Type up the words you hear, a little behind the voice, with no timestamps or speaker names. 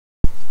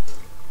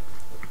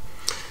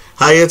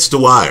Hi, it's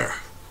Dwyer.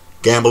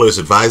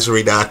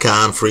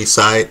 GamblersAdvisory.com, free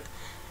site.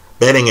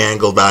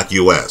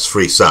 BettingAngle.us,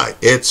 free site.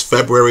 It's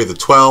February the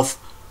 12th,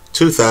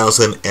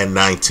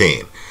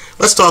 2019.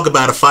 Let's talk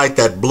about a fight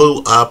that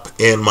blew up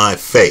in my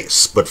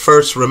face. But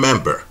first,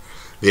 remember,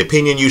 the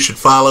opinion you should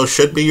follow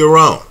should be your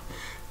own.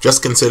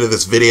 Just consider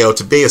this video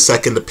to be a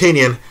second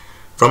opinion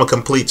from a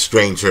complete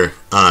stranger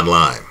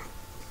online.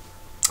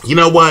 You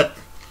know what?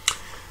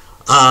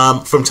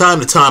 From time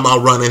to time,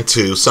 I'll run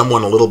into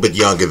someone a little bit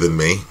younger than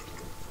me,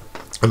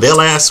 and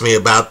they'll ask me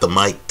about the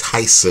Mike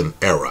Tyson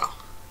era.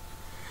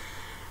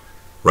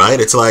 Right?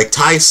 It's like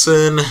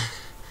Tyson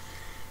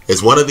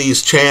is one of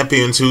these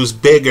champions who's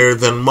bigger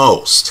than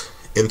most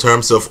in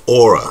terms of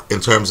aura,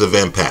 in terms of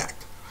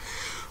impact.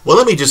 Well,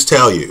 let me just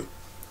tell you,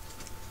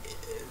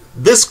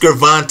 this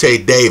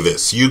Gervonta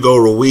Davis-Hugo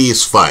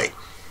Ruiz fight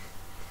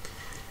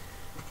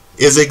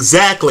is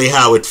exactly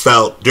how it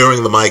felt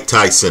during the Mike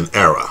Tyson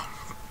era.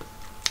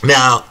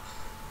 Now,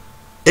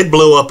 it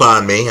blew up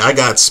on me. I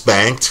got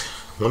spanked.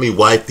 Let me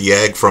wipe the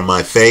egg from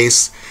my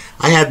face.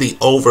 I had the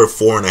over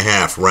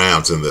 4.5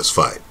 rounds in this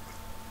fight.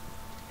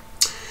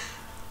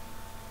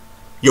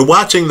 You're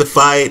watching the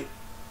fight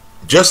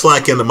just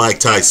like in the Mike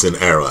Tyson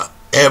era.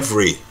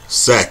 Every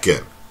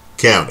second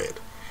counted.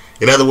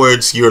 In other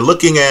words, you're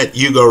looking at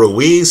Hugo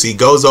Ruiz. He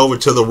goes over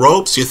to the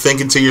ropes. You're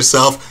thinking to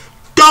yourself,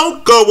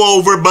 don't go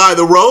over by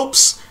the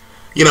ropes.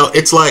 You know,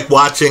 it's like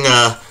watching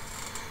a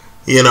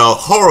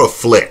horror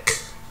flick,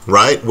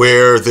 right?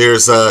 Where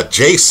there's a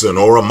Jason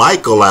or a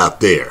Michael out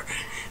there,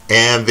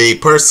 and the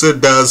person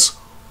does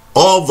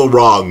all the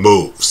wrong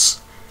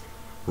moves,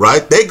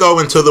 right? They go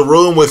into the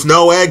room with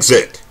no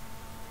exit,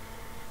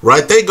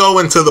 right? They go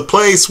into the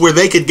place where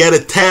they could get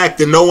attacked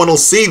and no one will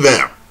see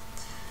them,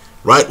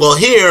 right? Well,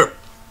 here,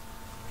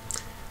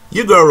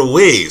 Hugo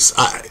Ruiz,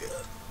 I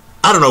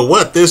don't know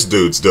what this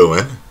dude's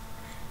doing.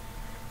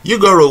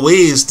 Hugo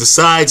Ruiz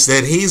decides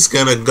that he's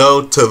going to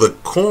go to the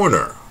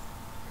corner.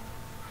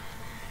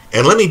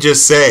 And let me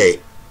just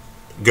say,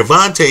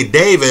 Gervonta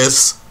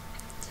Davis,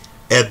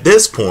 at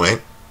this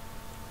point,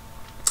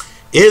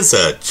 is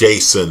a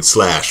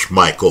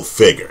Jason/Michael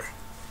figure.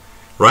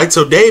 Right?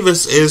 So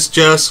Davis is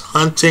just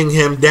hunting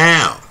him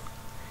down.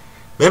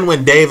 Then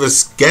when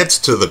Davis gets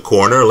to the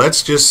corner,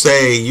 let's just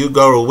say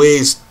Hugo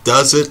Ruiz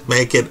doesn't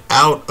make it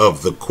out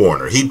of the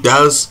corner. He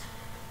does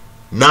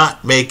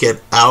not make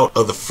it out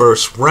of the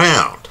first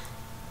round.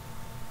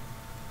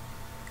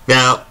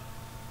 Now,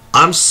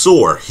 I'm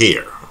sore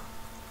here.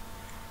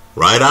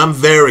 Right? I'm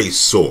very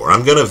sore.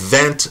 I'm going to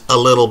vent a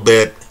little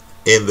bit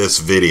in this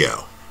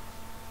video.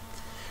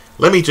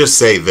 Let me just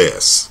say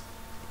this.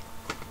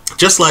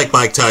 Just like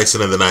Mike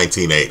Tyson in the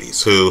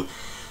 1980s, who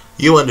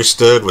you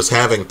understood was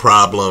having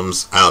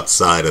problems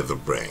outside of the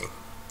ring.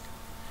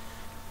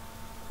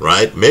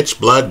 Right? Mitch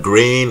Blood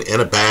Green in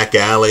a back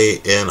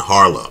alley in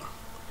Harlem.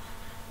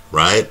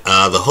 Right?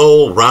 The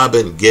whole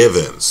Robin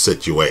Givens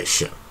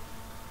situation.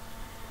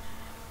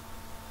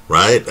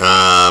 Right?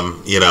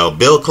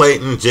 Bill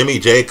Clayton, Jimmy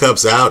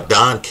Jacobs out,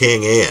 Don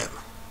King in.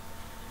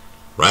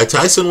 Right?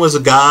 Tyson was a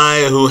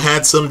guy who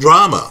had some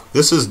drama.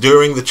 This is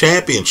during the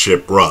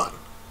championship run.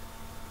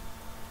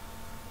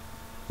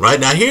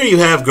 Right? Now here you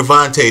have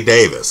Gervonta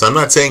Davis. I'm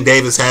not saying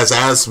Davis has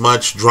as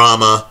much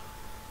drama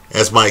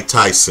as Mike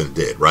Tyson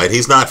did. Right?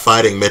 He's not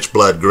fighting Mitch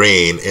Blood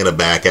Green in a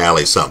back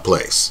alley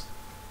someplace.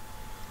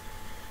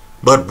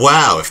 But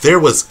wow, if there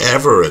was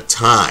ever a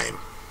time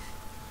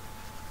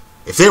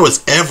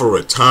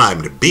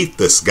to beat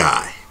this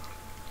guy,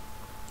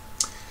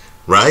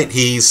 right?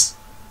 He's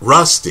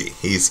rusty.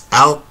 He's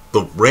out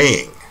the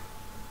ring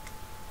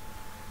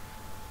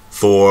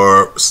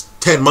for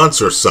 10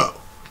 months or so,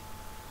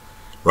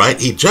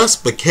 right? He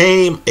just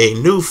became a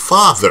new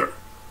father.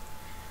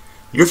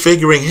 You're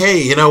figuring,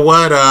 hey, you know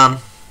what?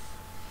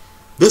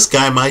 This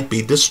guy might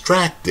be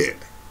distracted,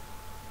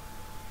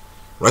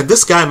 right?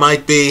 This guy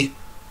might be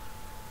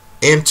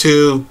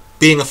into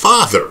being a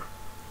father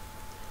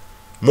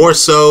more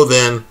so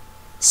than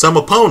some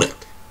opponent,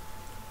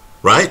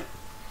 right?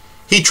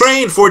 He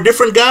trained for a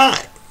different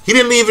guy. He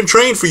didn't even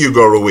train for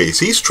Hugo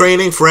Ruiz. He's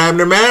training for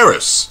Abner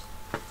Maris,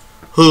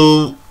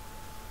 who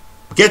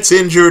gets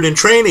injured in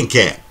training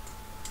camp.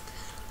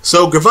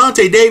 So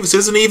Gervonta Davis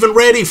isn't even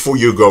ready for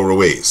Hugo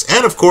Ruiz.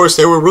 And of course,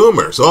 there were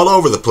rumors all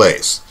over the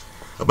place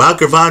about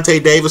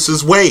Gervonta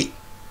Davis's weight.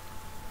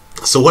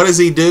 So what does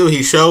he do?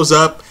 He shows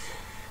up.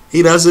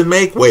 He doesn't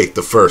make weight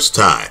the first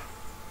time.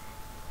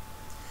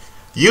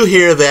 You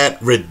hear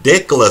that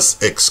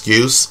ridiculous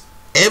excuse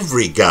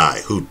every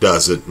guy who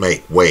doesn't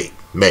make weight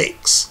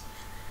makes.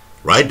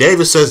 Right?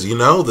 Davis says,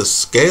 the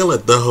scale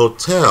at the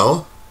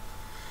hotel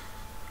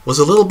was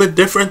a little bit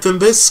different than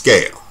this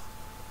scale.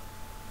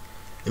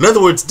 In other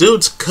words,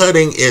 dude's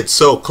cutting it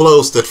so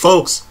close that,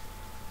 folks,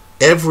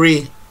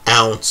 every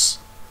ounce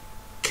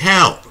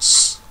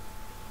counts.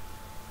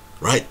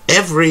 Right?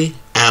 Every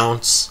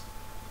ounce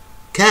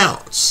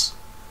counts.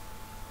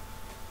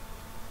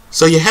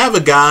 So you have a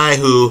guy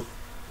who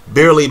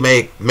barely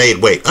made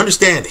weight.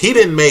 Understand, he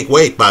didn't make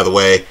weight, by the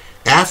way,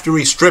 after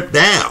he stripped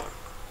down.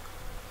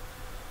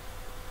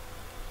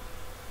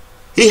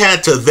 He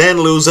had to then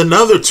lose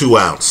another 2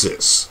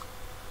 ounces,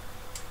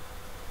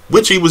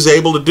 which he was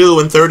able to do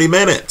in 30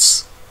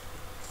 minutes.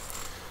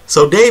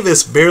 So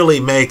Davis barely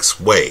makes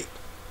weight.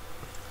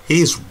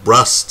 He's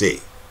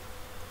rusty.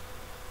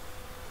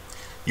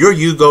 You're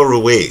Hugo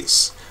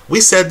Ruiz. We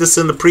said this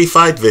in the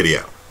pre-fight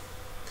video.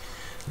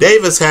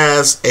 Davis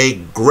has a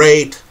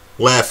great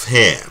left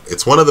hand.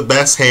 It's one of the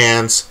best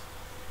hands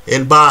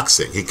in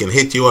boxing. He can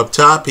hit you up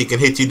top. He can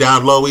hit you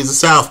down low. He's a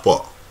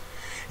southpaw.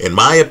 In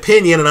my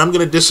opinion, and I'm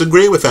going to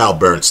disagree with Al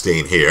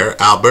Bernstein here.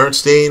 Al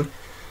Bernstein,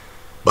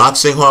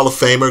 Boxing Hall of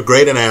Famer,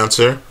 great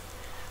announcer.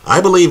 I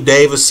believe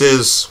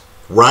Davis's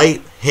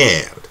right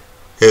hand,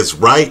 his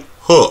right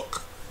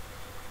hook,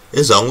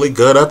 is only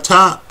good up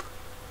top.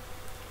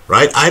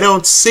 Right? I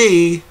don't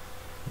see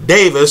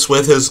Davis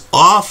with his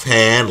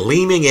offhand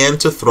leaning in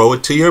to throw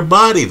it to your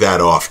body that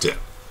often.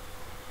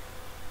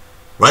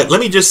 Right? Let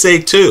me just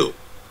say too,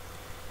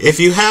 if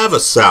you have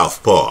a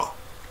southpaw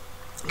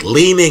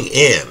leaning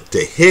in to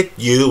hit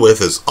you with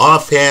his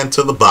offhand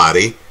to the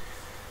body,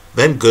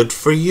 then good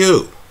for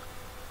you.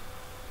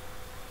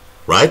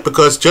 Right?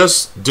 Because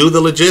just do the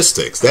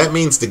logistics. That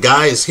means the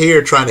guy is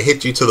here trying to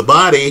hit you to the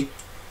body.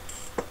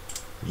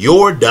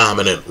 Your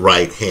dominant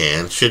right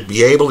hand should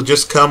be able to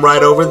just come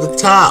right over the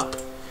top.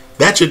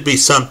 That should be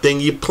something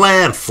you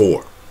plan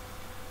for.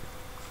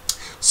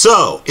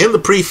 So, in the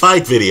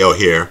pre-fight video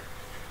here,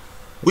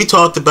 we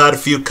talked about a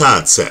few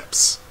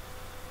concepts.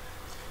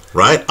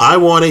 Right? I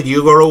wanted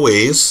Hugo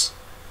Ruiz,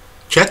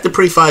 check the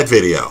pre-fight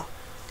video,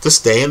 to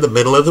stay in the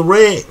middle of the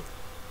ring.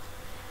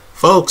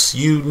 Folks,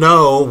 you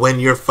know when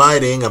you're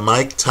fighting a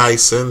Mike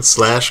Tyson /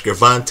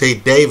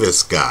 Gervonta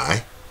Davis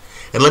guy,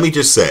 and let me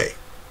just say,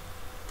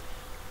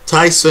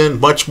 Tyson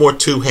much more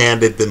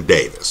two-handed than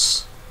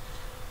Davis.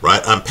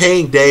 Right? I'm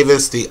paying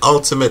Davis the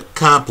ultimate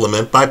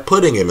compliment by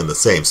putting him in the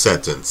same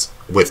sentence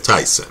with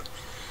Tyson.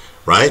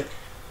 Right?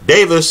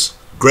 Davis,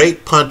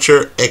 great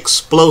puncher,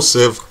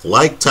 explosive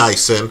like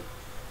Tyson,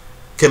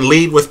 can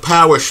lead with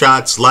power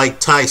shots like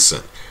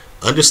Tyson.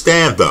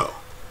 Understand though,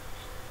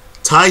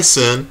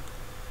 Tyson,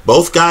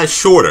 both guys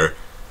shorter,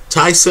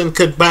 Tyson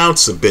could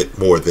bounce a bit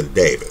more than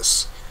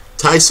Davis.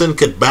 Tyson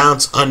could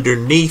bounce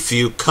underneath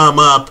you, come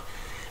up,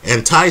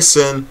 and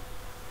Tyson,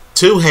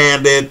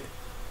 two-handed,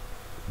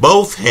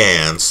 both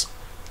hands,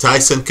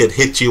 Tyson could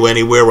hit you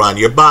anywhere on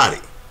your body.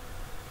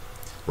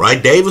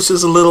 Right? Davis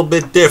is a little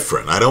bit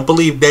different. I don't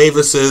believe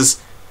Davis is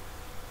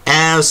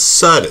as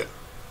sudden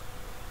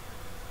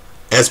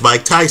as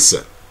Mike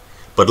Tyson.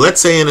 But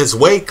let's say in his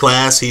weight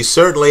class, he's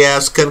certainly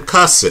as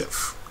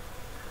concussive.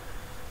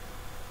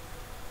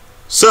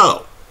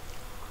 So,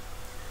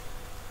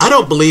 I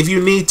don't believe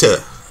you need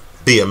to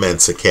be a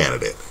Mensa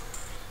candidate.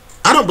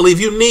 I don't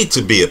believe you need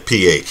to be a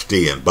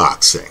PhD in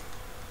boxing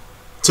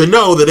to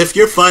know that if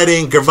you're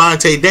fighting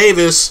Gervonta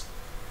Davis,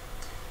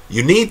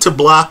 you need to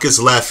block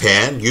his left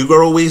hand. Hugo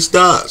Ruiz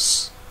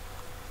does.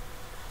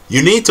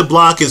 You need to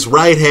block his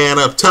right hand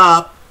up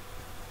top.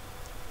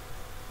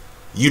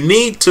 You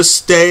need to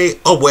stay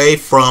away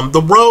from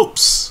the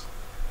ropes,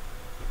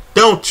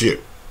 don't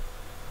you?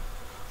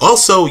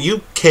 Also,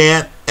 you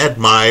can't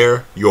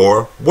admire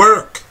your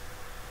work.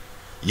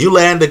 You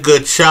land a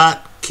good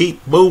shot,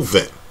 keep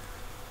moving.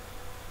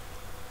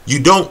 You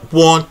don't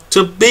want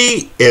to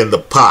be in the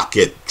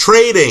pocket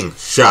trading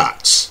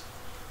shots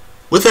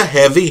with a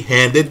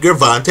heavy-handed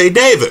Gervonta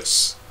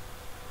Davis.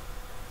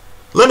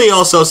 Let me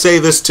also say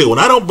this too, and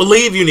I don't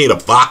believe you need a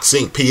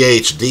boxing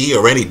PhD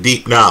or any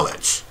deep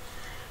knowledge.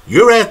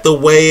 You're at the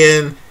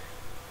weigh-in,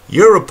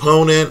 your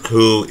opponent,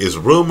 who is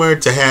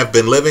rumored to have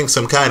been living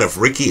some kind of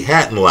Ricky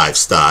Hatton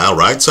lifestyle,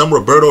 right? Some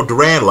Roberto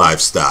Duran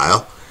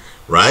lifestyle,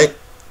 right?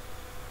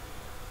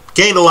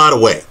 Gained a lot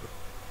of weight.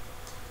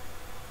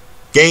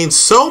 Gained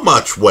so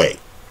much weight.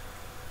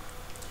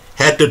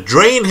 Had to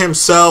drain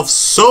himself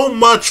so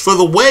much for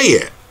the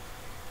weigh-in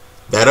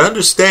that,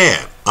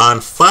 understand,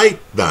 on fight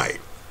night,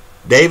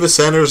 Davis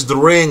enters the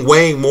ring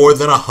weighing more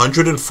than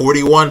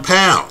 141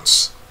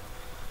 pounds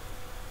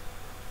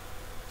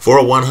for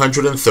a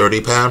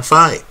 130-pound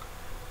fight.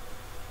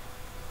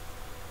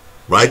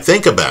 Right?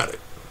 Think about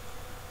it.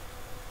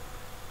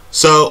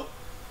 So,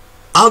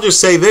 I'll just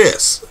say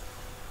this.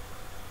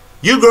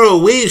 Hugo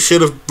Ruiz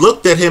should have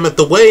looked at him at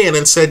the weigh-in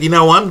and said, you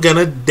know, I'm going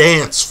to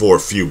dance for a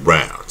few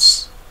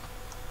rounds.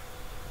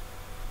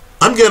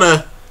 I'm going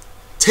to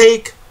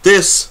take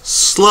this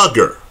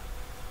slugger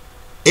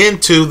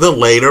into the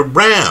later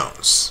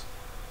rounds.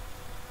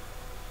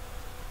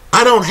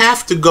 I don't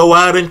have to go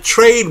out and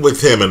trade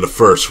with him in the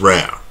first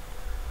round.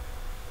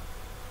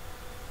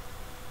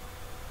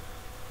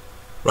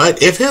 Right?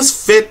 If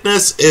his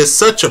fitness is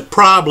such a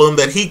problem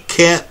that he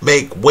can't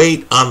make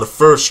weight on the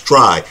first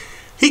try,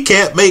 he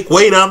can't make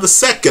weight on the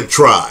second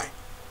try,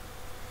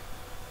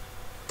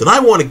 then I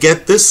want to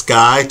get this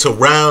guy to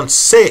round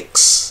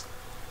 6,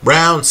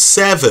 round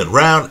 7,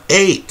 round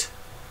 8.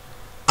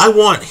 I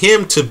want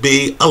him to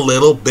be a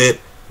little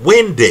bit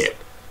winded.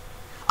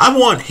 I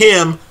want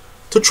him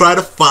to try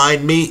to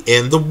find me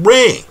in the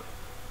ring.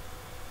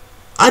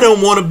 I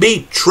don't want to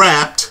be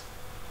trapped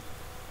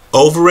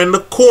over in the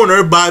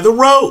corner by the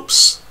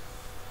ropes.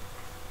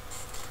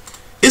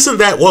 Isn't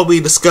that what we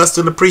discussed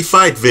in the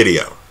pre-fight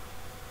video?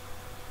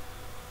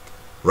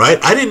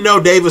 Right? I didn't know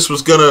Davis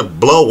was going to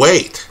blow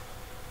weight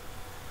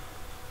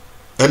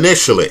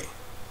initially.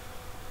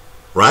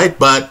 Right?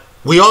 But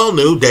we all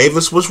knew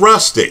Davis was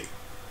rusty.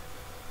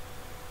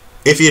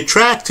 If you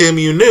tracked him,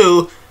 you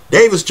knew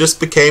Davis just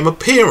became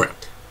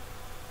apparent.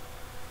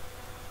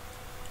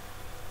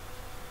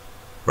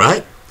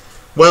 Right?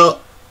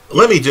 Well,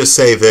 let me just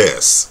say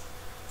this.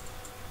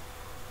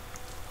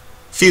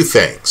 Few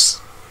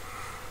things.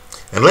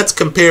 And let's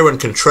compare and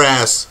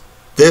contrast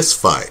this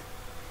fight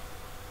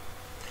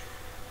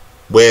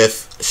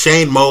with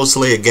Shane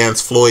Mosley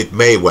against Floyd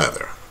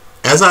Mayweather.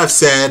 As I've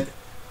said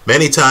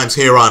many times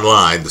here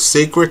online, the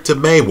secret to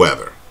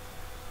Mayweather,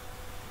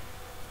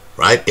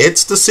 right?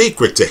 It's the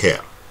secret to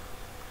him,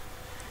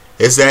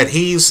 is that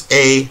he's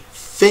a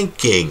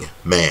thinking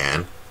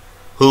man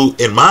who,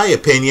 in my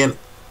opinion,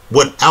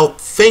 would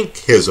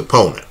outthink his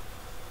opponent.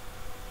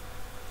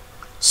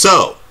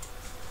 So,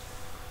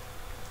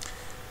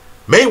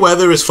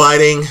 Mayweather is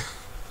fighting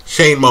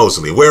Shane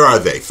Mosley. Where are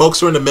they?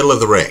 Folks are in the middle of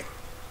the ring.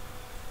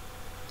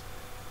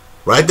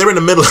 Right? They're in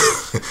the middle.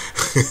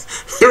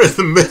 They're in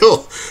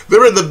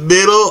the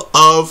middle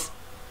of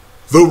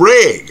the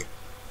ring.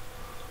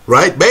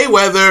 Right?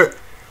 Mayweather,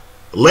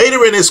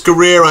 later in his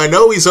career, I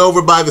know he's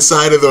over by the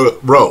side of the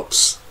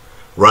ropes.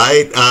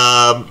 Right?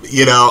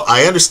 You know,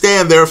 I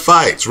understand their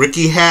fights.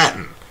 Ricky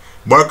Hatton,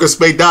 Marcus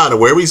Maidana,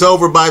 where he's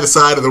over by the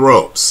side of the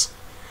ropes.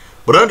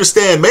 But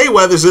understand,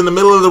 Mayweather's in the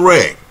middle of the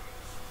ring.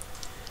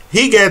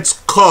 He gets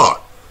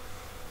caught.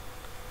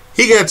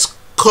 He gets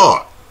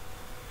caught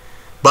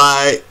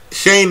by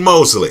Shane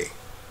Mosley.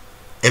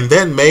 And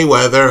then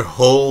Mayweather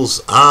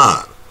holds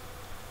on.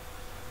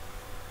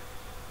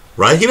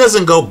 Right? He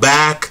doesn't go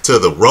back to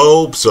the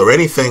ropes or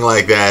anything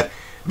like that.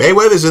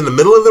 Mayweather's in the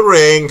middle of the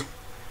ring.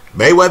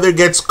 Mayweather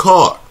gets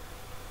caught.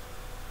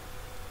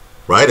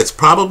 Right? It's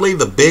probably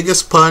the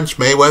biggest punch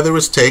Mayweather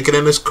has taken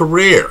in his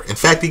career. In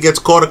fact, he gets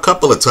caught a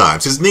couple of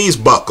times. His knees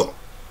buckle.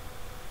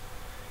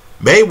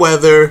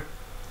 Mayweather,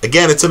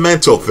 again, it's a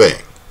mental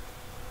thing.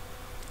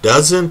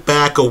 Doesn't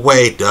back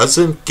away,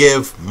 doesn't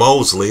give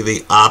Mosley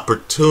the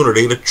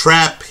opportunity to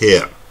trap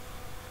him.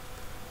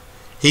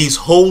 He's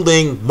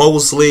holding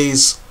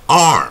Mosley's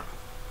arm.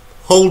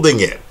 Holding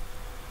it.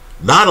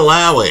 Not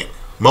allowing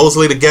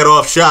Mosley to get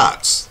off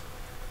shots.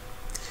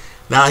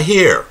 Now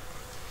here,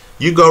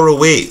 Hugo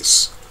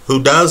Ruiz,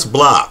 who does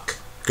block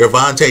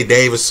Gervonta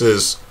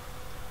Davis's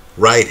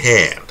right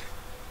hand.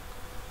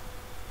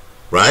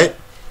 Right?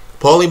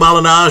 Paulie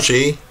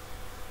Malignaggi,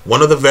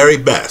 one of the very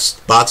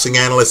best boxing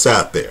analysts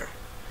out there,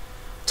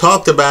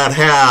 talked about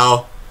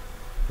how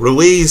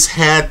Ruiz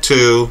had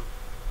to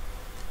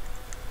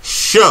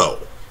show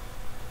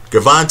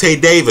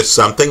Gervonta Davis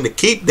something to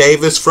keep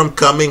Davis from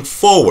coming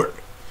forward.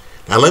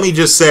 Now let me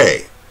just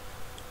say,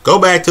 go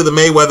back to the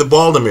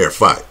Mayweather-Baldomir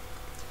fight.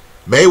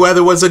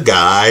 Mayweather was a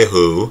guy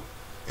who,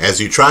 as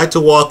you tried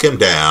to walk him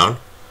down,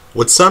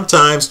 would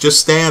sometimes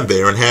just stand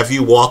there and have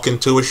you walk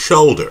into his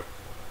shoulder.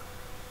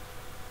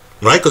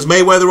 Right? Because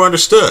Mayweather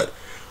understood.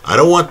 I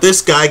don't want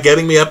this guy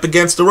getting me up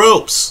against the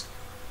ropes.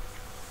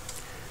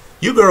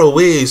 Hugo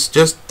Ruiz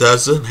just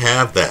doesn't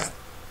have that.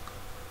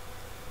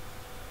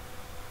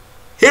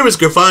 Here is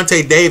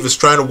Gervonta Davis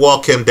trying to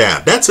walk him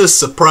down. That's as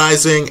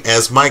surprising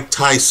as Mike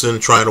Tyson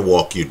trying to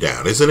walk you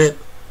down, isn't it?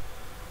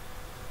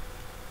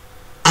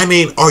 I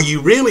mean, are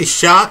you really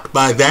shocked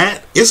by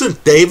that?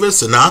 Isn't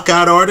Davis a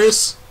knockout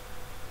artist?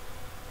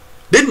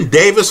 Didn't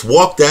Davis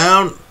walk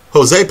down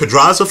Jose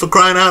Pedraza, for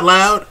crying out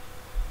loud?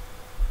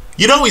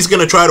 You know he's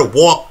going to try to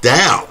walk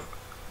down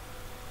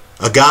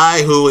a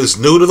guy who is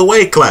new to the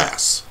weight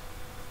class.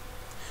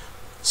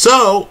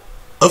 So,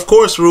 of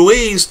course,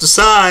 Ruiz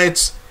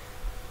decides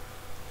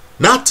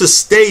not to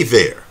stay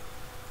there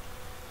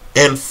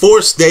and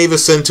force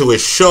Davis into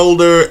his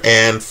shoulder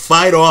and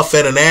fight off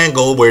at an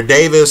angle where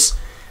Davis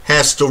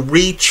has to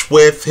reach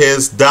with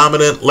his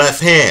dominant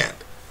left hand.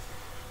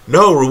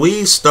 No,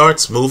 Ruiz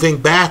starts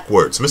moving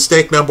backwards.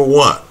 Mistake number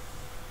one.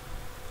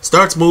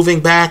 Starts moving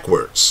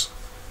backwards.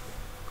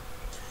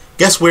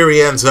 Guess where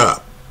he ends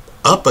up?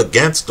 Up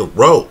against the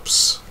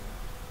ropes.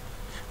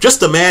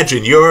 Just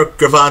imagine you're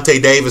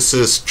Gervonta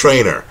Davis's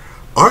trainer.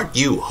 Aren't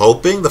you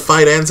hoping the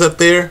fight ends up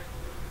there?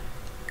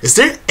 Is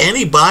there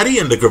anybody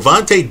in the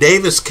Gervonta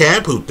Davis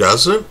camp who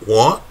doesn't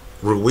want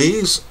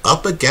Ruiz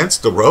up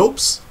against the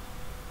ropes?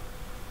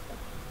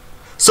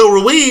 So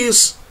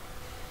Ruiz,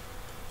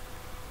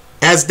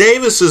 as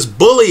Davis is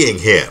bullying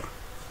him,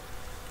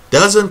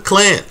 doesn't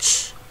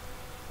clinch.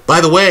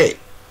 By the way,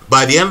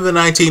 by the end of the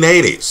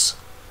 1980s,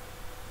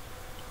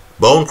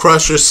 Bone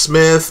Crusher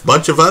Smith,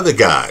 bunch of other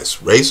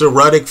guys, Razor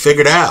Ruddock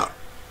figured out,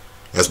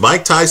 as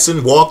Mike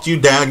Tyson walked you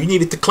down, you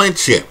needed to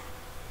clinch him.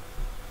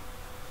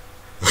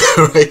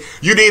 Right?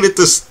 You needed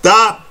to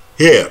stop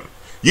him.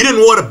 You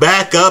didn't want to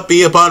back up,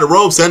 be up on the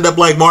ropes, end up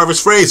like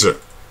Marvis Frazier.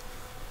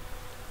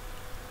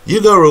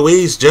 Hugo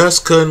Ruiz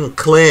just couldn't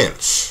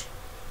clinch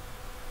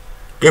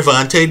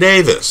Gervonta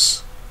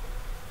Davis.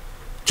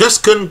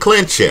 Just couldn't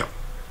clinch him.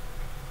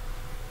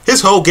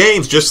 His whole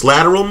game's just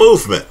lateral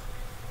movement.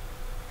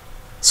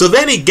 So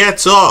then he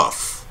gets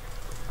off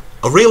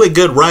a really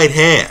good right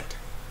hand.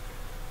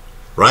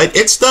 Right?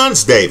 It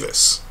stuns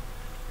Davis.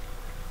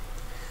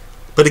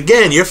 But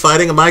again, you're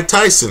fighting a Mike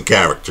Tyson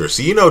character.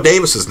 So you know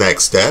Davis's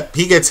next step.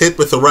 He gets hit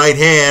with the right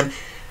hand.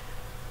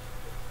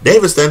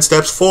 Davis then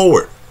steps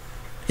forward.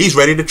 He's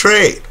ready to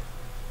trade.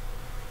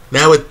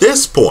 Now at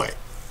this point,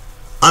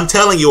 I'm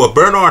telling you, a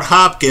Bernard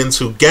Hopkins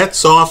who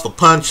gets off a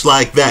punch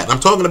like that, I'm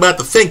talking about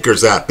the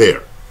thinkers out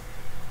there,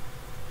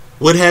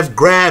 would have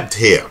grabbed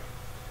him.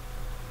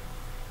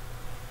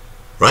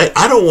 Right?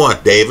 I don't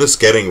want Davis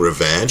getting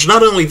revenge.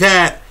 Not only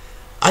that,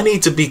 I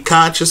need to be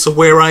conscious of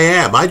where I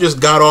am. I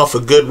just got off a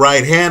good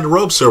right hand. The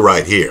ropes are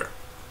right here.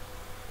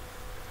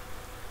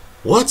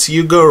 What's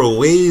Hugo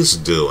Ruiz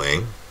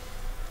doing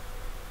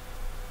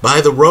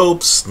by the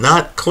ropes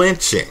not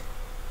clinching?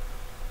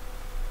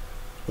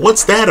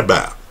 What's that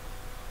about?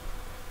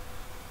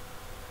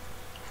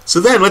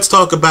 So then let's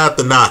talk about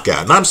the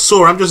knockout. And I'm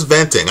sore, I'm just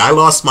venting. I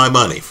lost my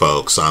money,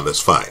 folks, on this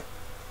fight.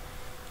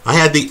 I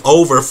had the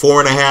over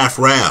 4.5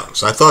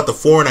 rounds. I thought the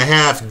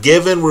 4.5,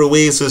 given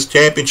Ruiz's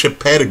championship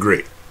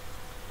pedigree,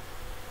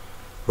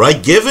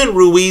 right, given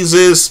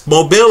Ruiz's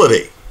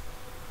mobility,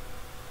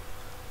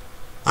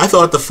 I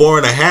thought the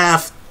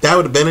 4.5, that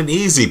would have been an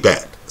easy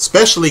bet,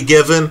 especially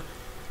given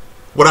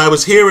what I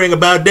was hearing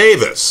about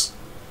Davis,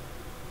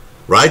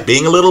 right,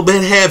 being a little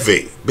bit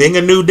heavy, being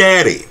a new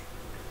daddy,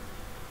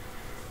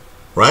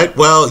 right?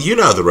 Well, you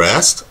know the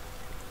rest.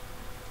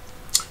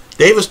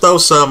 Davis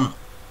throws some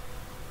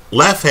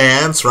left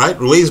hands, right?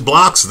 Ruiz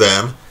blocks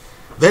them.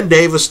 Then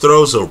Davis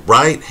throws a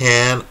right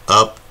hand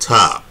up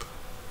top.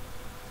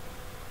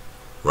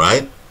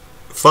 Right?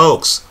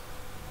 Folks,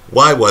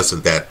 why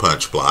wasn't that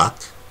punch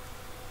blocked?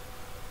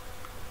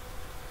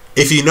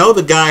 If you know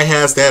the guy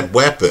has that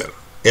weapon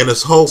in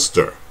his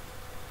holster,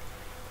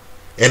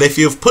 and if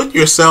you've put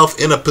yourself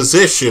in a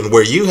position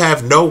where you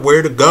have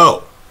nowhere to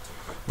go,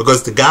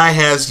 because the guy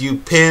has you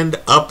pinned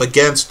up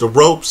against the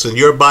ropes and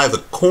you're by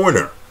the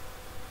corner,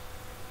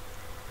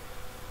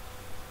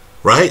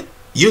 right?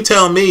 You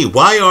tell me,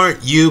 why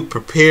aren't you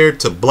prepared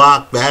to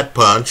block that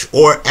punch,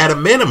 or at a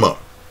minimum,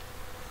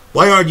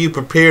 why aren't you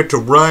prepared to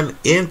run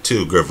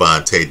into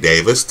Gervonta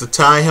Davis to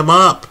tie him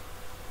up?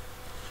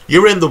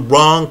 You're in the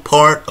wrong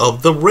part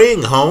of the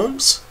ring,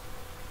 Holmes.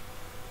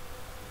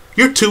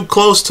 You're too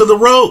close to the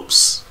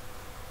ropes.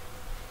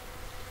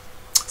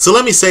 So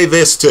let me say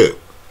this too.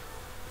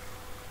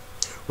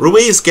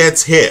 Ruiz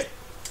gets hit.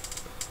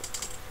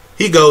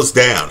 He goes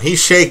down.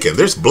 He's shaking.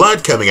 There's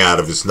blood coming out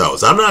of his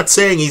nose. I'm not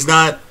saying he's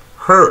not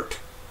hurt.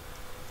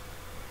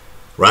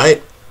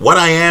 Right? What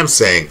I am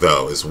saying,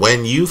 though, is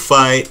when you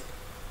fight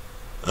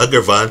a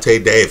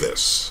Gervonta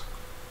Davis,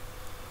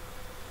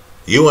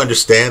 you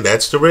understand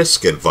that's the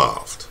risk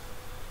involved.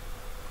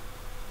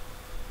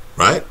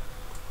 Right?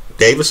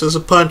 Davis is a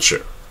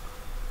puncher.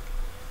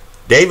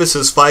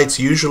 Davis's fights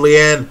usually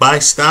end by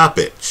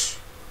stoppage.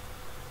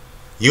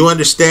 You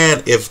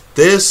understand, if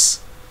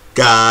this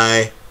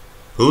guy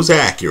who's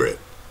accurate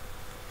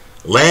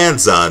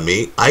lands on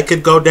me, I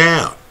could go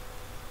down.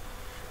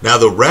 Now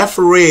the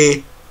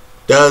referee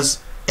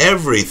does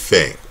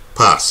everything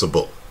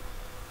possible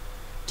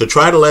to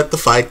try to let the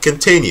fight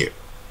continue.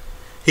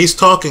 He's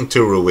talking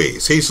to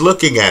Ruiz. He's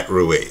looking at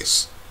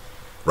Ruiz.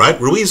 Right?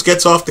 Ruiz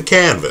gets off the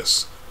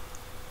canvas.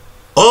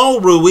 All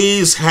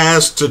Ruiz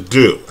has to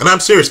do, and I'm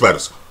serious about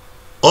this,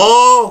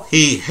 all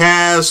he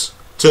has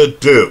to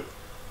do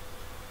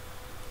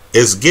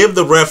is give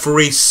the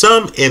referee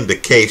some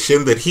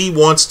indication that he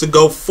wants to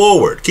go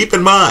forward. Keep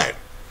in mind,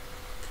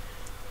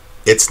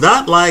 it's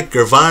not like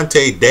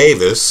Gervonta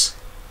Davis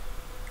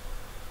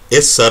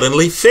is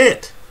suddenly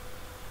fit.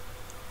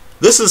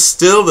 This is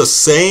still the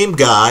same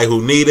guy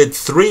who needed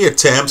 3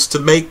 attempts to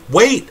make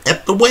weight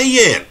at the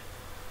weigh-in.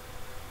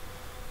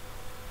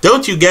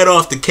 Don't you get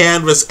off the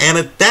canvas and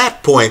at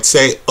that point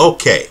say,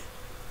 okay,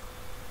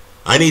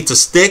 I need to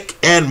stick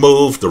and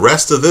move the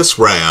rest of this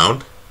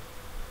round,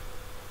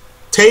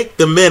 take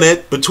the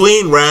minute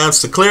between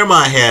rounds to clear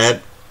my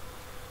head,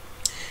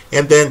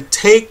 and then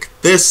take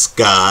this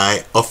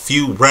guy a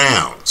few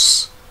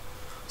rounds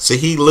so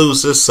he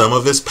loses some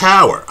of his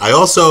power. I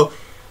also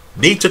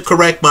need to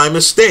correct my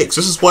mistakes.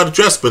 This is what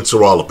adjustments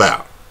are all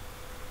about.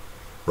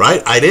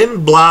 Right? I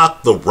didn't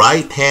block the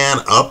right hand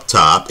up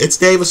top. It's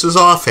Davis's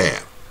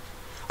offhand.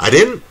 I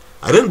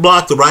didn't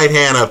block the right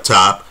hand up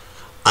top.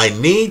 I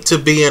need to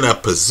be in a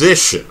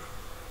position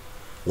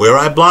where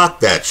I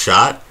block that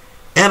shot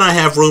and I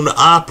have room to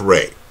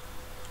operate.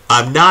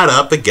 I'm not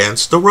up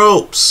against the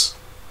ropes.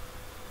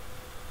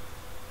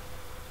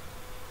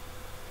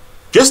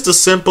 Just a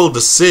simple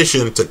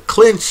decision to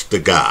clinch the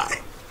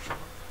guy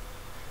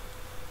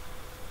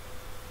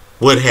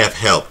would have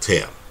helped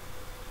him.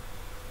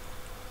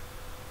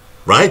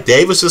 Right?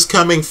 Davis is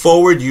coming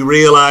forward. You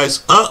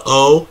realize,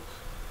 uh-oh,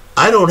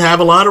 I don't have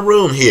a lot of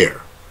room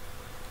here.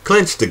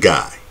 Clinch the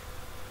guy.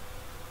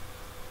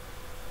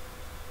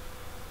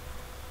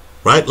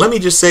 Right? Let me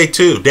just say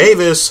too,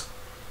 Davis,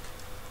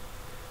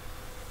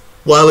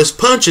 while his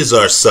punches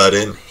are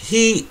sudden,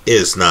 he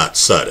is not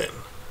sudden.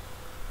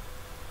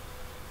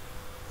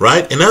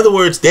 Right? In other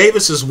words,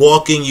 Davis is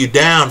walking you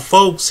down.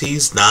 Folks,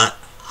 he's not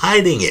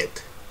hiding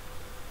it.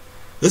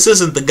 This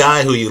isn't the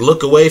guy who you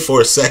look away for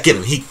a second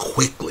and he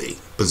quickly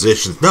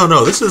positions.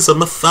 No, this is a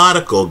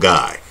methodical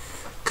guy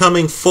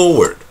coming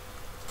forward.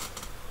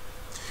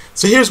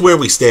 So here's where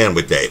we stand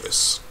with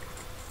Davis.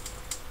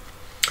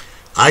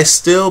 I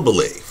still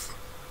believe,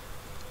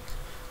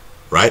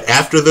 right,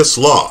 after this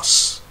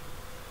loss,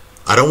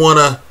 I don't want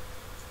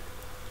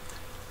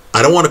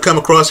to come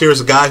across here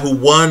as a guy who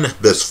won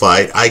this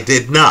fight. I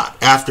did not.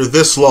 After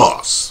this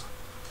loss,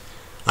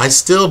 I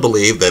still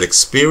believe that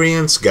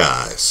experienced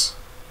guys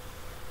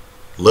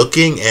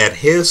looking at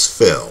his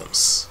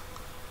films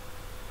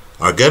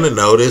are going to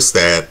notice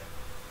that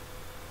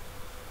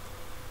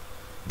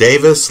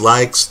Davis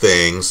likes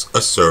things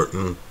a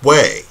certain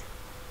way.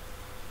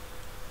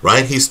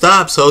 Right? He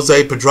stops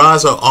Jose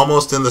Pedraza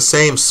almost in the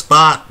same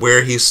spot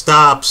where he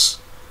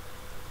stops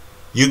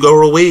Hugo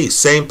Ruiz,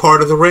 same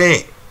part of the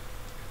ring.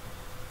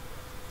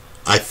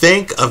 I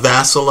think a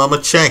Vasyl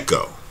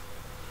Lomachenko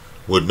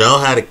would know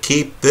how to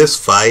keep this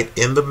fight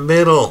in the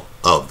middle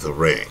of the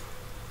ring.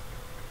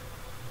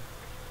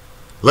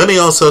 Let me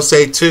also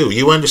say, too,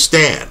 you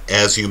understand,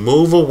 as you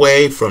move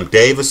away from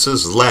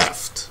Davis's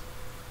left,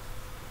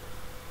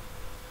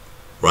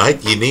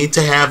 right, you need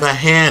to have a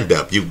hand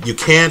up. You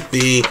can't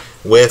be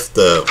with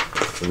the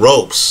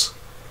ropes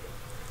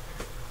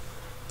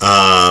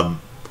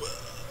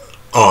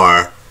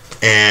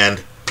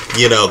and,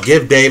 you know,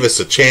 give Davis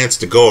a chance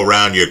to go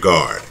around your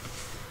guard.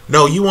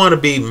 No, you want to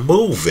be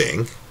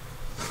moving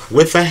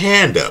with a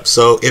hand up.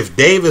 So if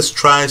Davis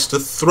tries to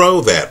throw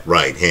that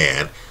right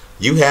hand,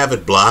 you have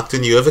it blocked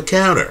and you have a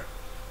counter.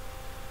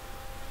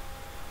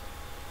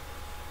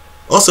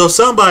 Also,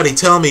 somebody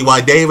tell me why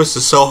Davis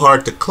is so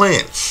hard to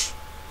clinch.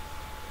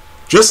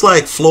 Just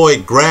like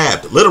Floyd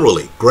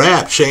literally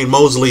grabbed Shane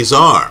Mosley's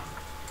arm.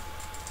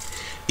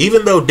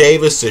 Even though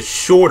Davis is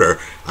shorter,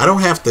 I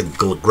don't have to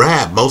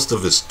grab most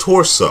of his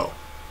torso.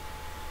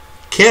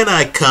 Can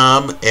I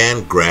come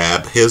and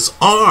grab his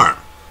arm?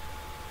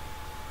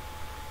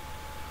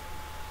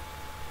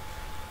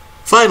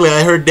 Finally,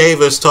 I heard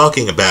Davis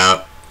talking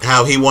about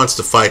how he wants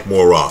to fight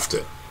more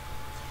often.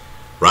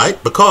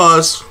 Right?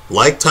 Because,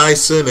 like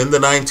Tyson in the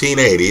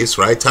 1980s,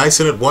 right?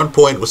 Tyson at one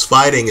point was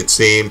fighting, it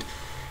seemed,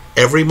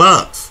 every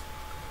month.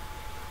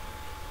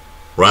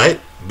 Right?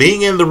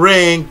 Being in the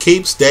ring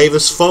keeps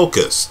Davis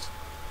focused.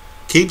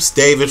 Keeps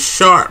Davis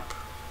sharp.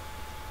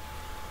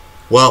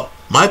 Well,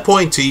 my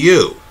point to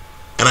you,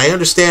 and I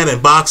understand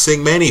in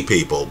boxing many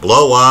people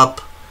blow up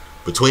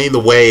between the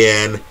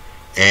weigh-in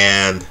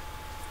and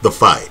the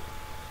fight.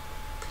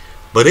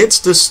 But it's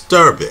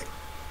disturbing.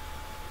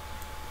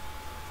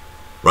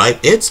 Right?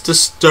 It's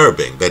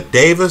disturbing that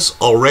Davis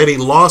already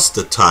lost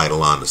the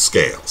title on the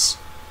scales.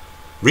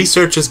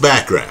 Research his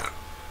background.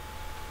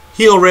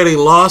 He already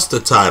lost the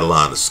title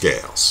on the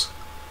scales.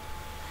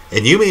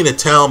 And you mean to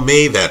tell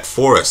me that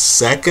for a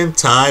second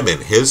time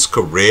in his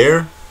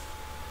career,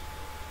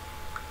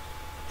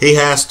 he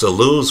has to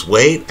lose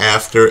weight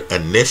after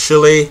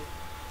initially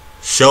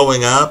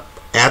showing up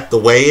at the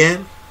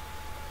weigh-in?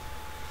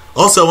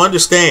 Also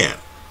understand,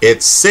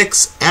 it's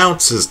 6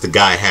 ounces the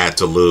guy had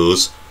to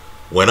lose.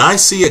 When I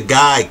see a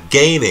guy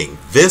gaining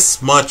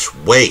this much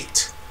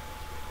weight,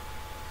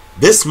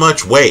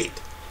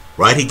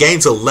 right? He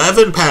gains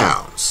 11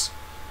 pounds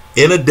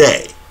in a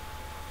day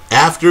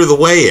after the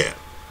weigh-in,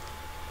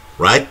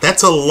 right?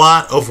 That's a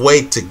lot of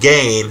weight to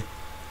gain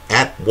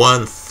at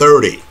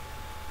 130,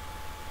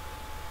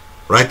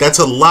 right? That's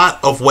a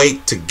lot of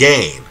weight to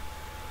gain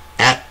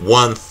at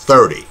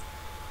 130.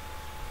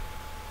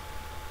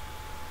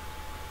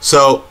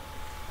 So,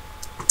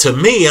 to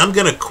me, I'm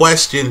going to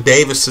question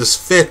Davis's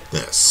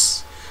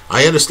fitness.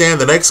 I understand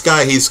the next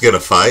guy he's going to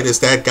fight is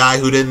that guy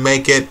who didn't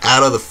make it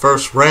out of the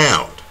first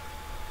round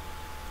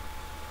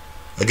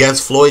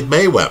against Floyd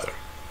Mayweather.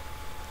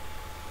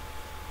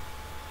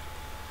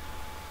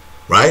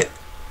 Right?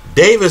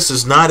 Davis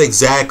is not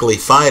exactly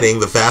fighting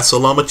the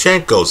Vasyl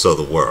Lomachenkos of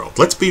the world.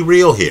 Let's be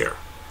real here.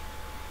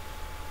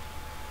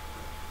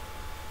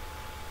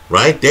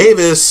 Right?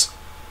 Davis,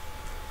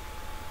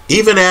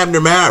 even Abner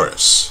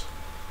Maris,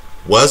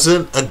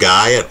 wasn't a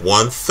guy at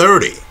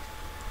 130.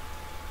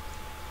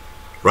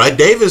 Right?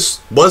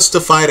 Davis was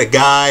to fight a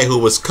guy who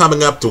was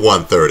coming up to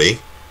 130.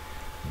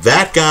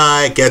 That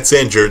guy gets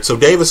injured, so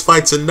Davis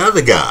fights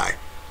another guy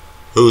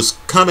who's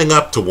coming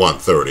up to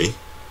 130.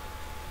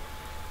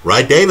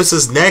 Right?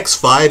 Davis's next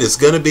fight is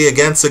going to be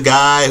against a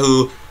guy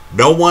who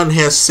no one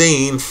has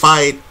seen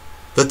fight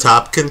the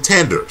top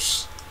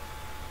contenders.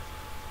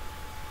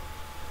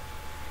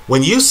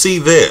 When you see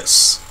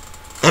this,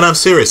 and I'm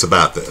serious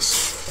about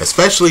this,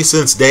 especially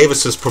since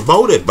Davis is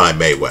promoted by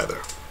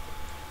Mayweather,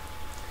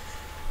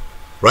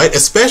 right?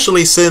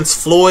 Especially since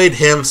Floyd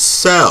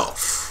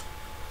himself,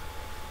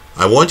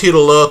 I want you to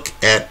look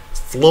at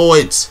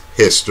Floyd's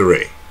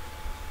history.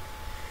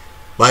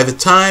 By the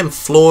time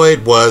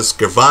Floyd was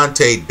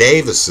Gervonta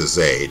Davis's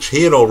age,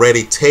 he had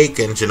already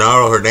taken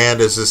Genaro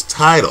Hernandez's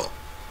title.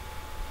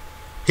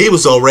 He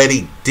was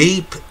already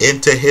deep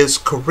into his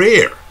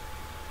career.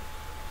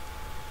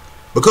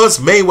 because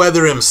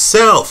Mayweather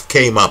himself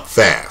came up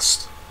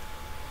fast.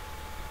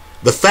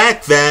 The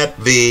fact that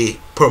the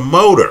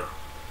promoter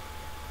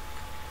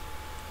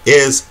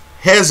is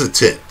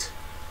hesitant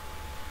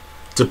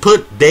to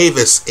put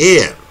Davis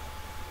in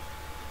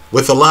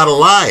with a lot of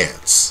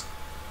lions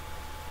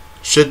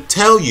should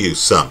tell you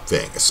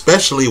something,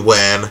 especially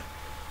when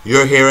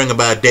you're hearing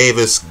about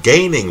Davis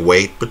gaining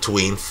weight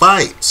between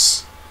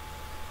fights.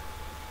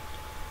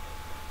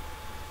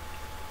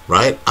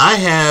 Right? I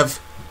have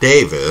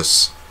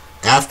Davis,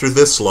 after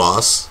this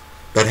loss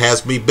that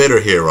has me bitter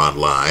here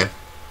online,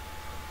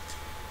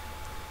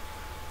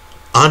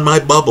 on my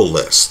bubble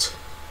list.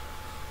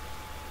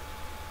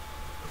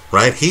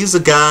 Right? He's a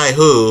guy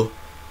who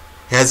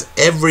has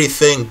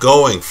everything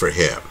going for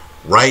him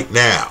right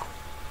now.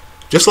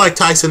 Just like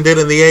Tyson did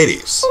in the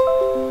 80s.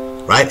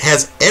 Right?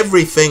 Has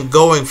everything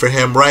going for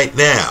him right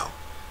now.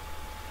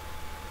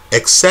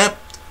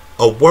 Except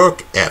a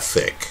work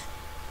ethic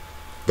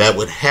that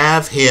would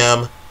have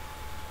him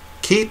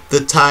keep the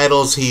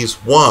titles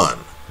he's won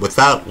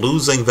without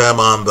losing them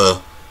on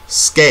the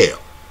scale.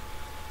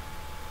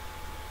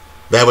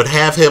 That would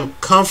have him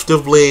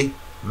comfortably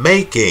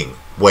making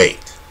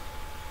weight.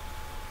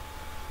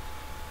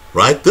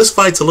 Right? This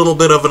fight's a little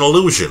bit of an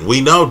illusion. We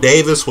know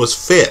Davis was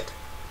fit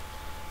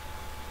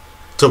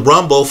to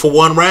rumble for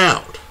one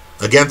round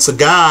against a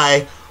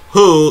guy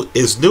who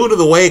is new to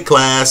the weight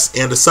class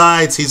and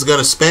decides he's going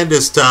to spend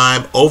his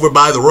time over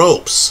by the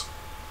ropes.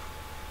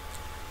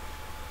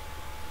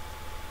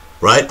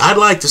 Right? I'd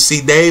like to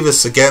see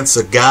Davis against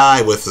a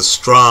guy with a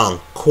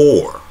strong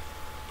core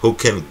who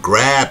can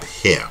grab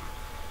him,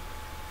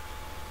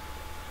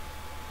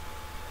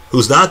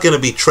 who's not going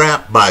to be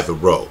trapped by the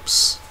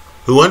ropes,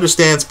 who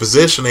understands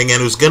positioning,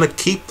 and who's going to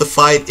keep the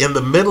fight in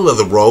the middle of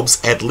the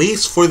ropes, at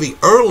least for the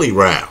early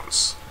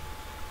rounds.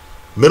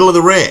 Middle of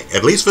the ring,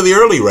 at least for the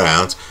early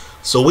rounds,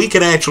 so we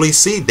can actually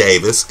see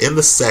Davis in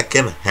the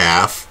second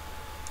half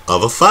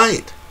of a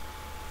fight.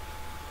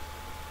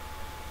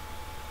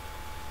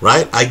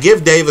 Right? I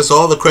give Davis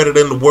all the credit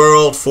in the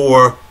world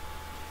for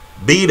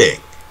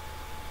beating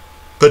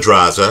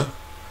Pedraza,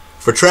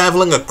 for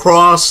traveling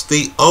across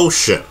the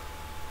ocean,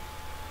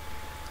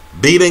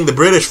 beating the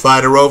British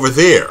fighter over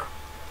there.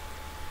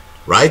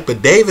 Right?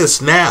 But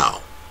Davis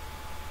now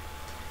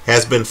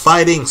has been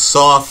fighting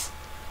soft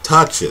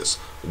touches.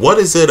 What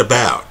is it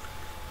about?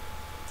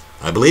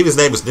 I believe his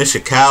name is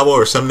Nishikawa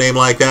or some name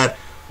like that.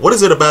 What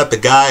is it about the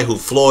guy who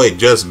Floyd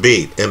just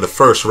beat in the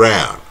first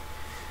round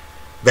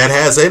that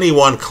has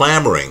anyone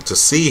clamoring to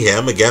see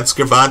him against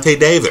Gervonta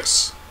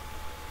Davis?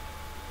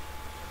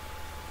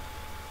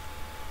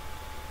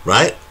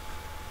 Right?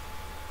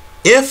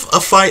 If a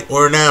fight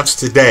were announced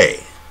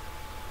today,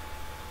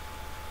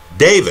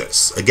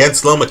 Davis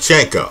against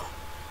Lomachenko,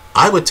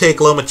 I would take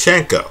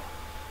Lomachenko.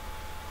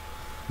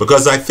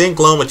 Because I think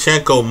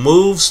Lomachenko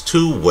moves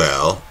too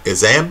well,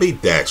 is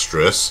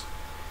ambidextrous,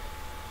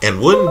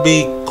 and wouldn't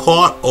be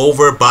caught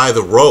over by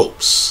the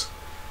ropes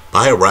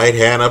by a right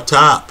hand up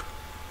top.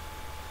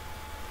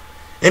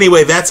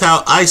 Anyway, that's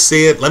how I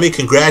see it. Let me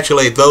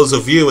congratulate those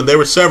of you, and there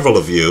were several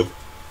of you,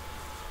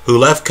 who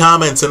left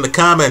comments in the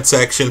comment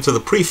section to the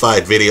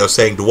pre-fight video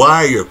saying,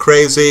 Dwyer, you're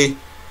crazy.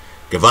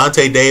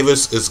 Gervonta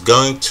Davis is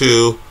going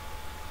to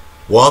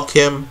walk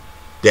him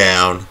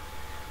down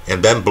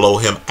and then blow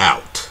him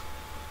out.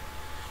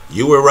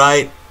 You were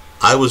right.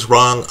 I was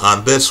wrong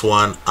on this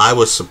one. I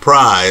was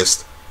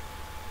surprised.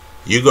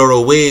 Hugo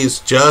Ruiz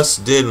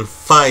just didn't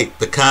fight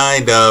the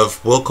kind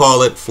of, we'll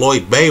call it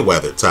Floyd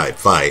Mayweather type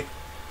fight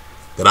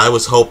that I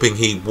was hoping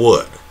he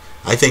would.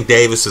 I think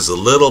Davis is a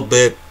little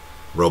bit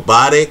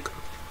robotic.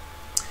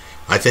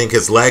 I think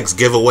his legs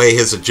give away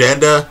his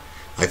agenda.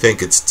 I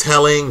think it's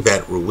telling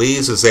that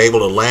Ruiz is able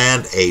to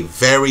land a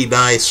very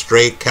nice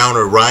straight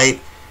counter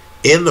right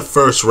in the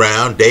first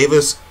round.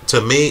 Davis,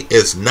 to me,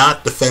 is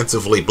not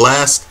defensively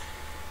blessed.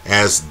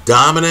 As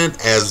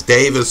dominant as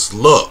Davis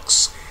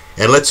looks,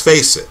 and let's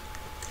face it,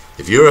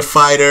 if you're a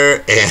fighter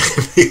and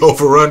the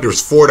over-under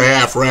is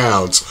 4.5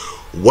 rounds,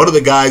 one of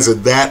the guys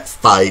in that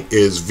fight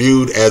is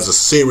viewed as a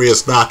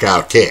serious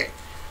knockout king.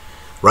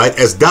 Right?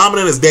 As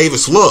dominant as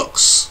Davis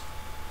looks,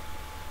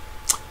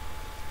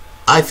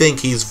 I think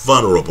he's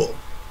vulnerable.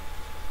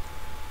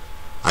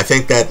 I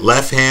think that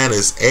left hand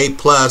is A+,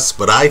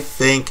 but I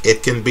think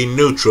it can be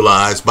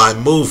neutralized by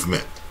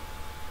movement.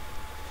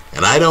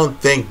 And I don't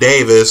think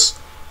Davis,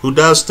 who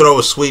does throw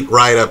a sweet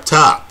right up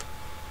top,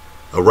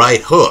 a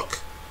right hook,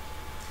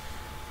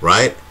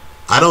 right?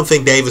 I don't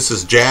think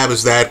Davis's jab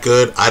is that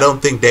good. I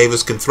don't think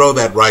Davis can throw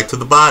that right to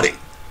the body.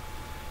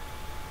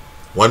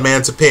 One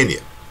man's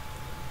opinion.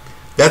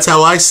 That's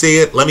how I see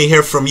it. Let me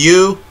hear from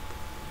you.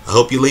 I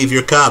hope you leave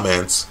your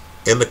comments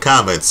in the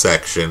comments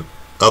section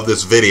of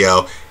this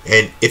video.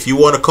 And if you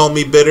want to call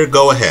me bitter,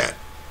 go ahead.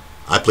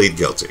 I plead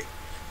guilty.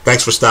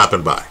 Thanks for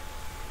stopping by.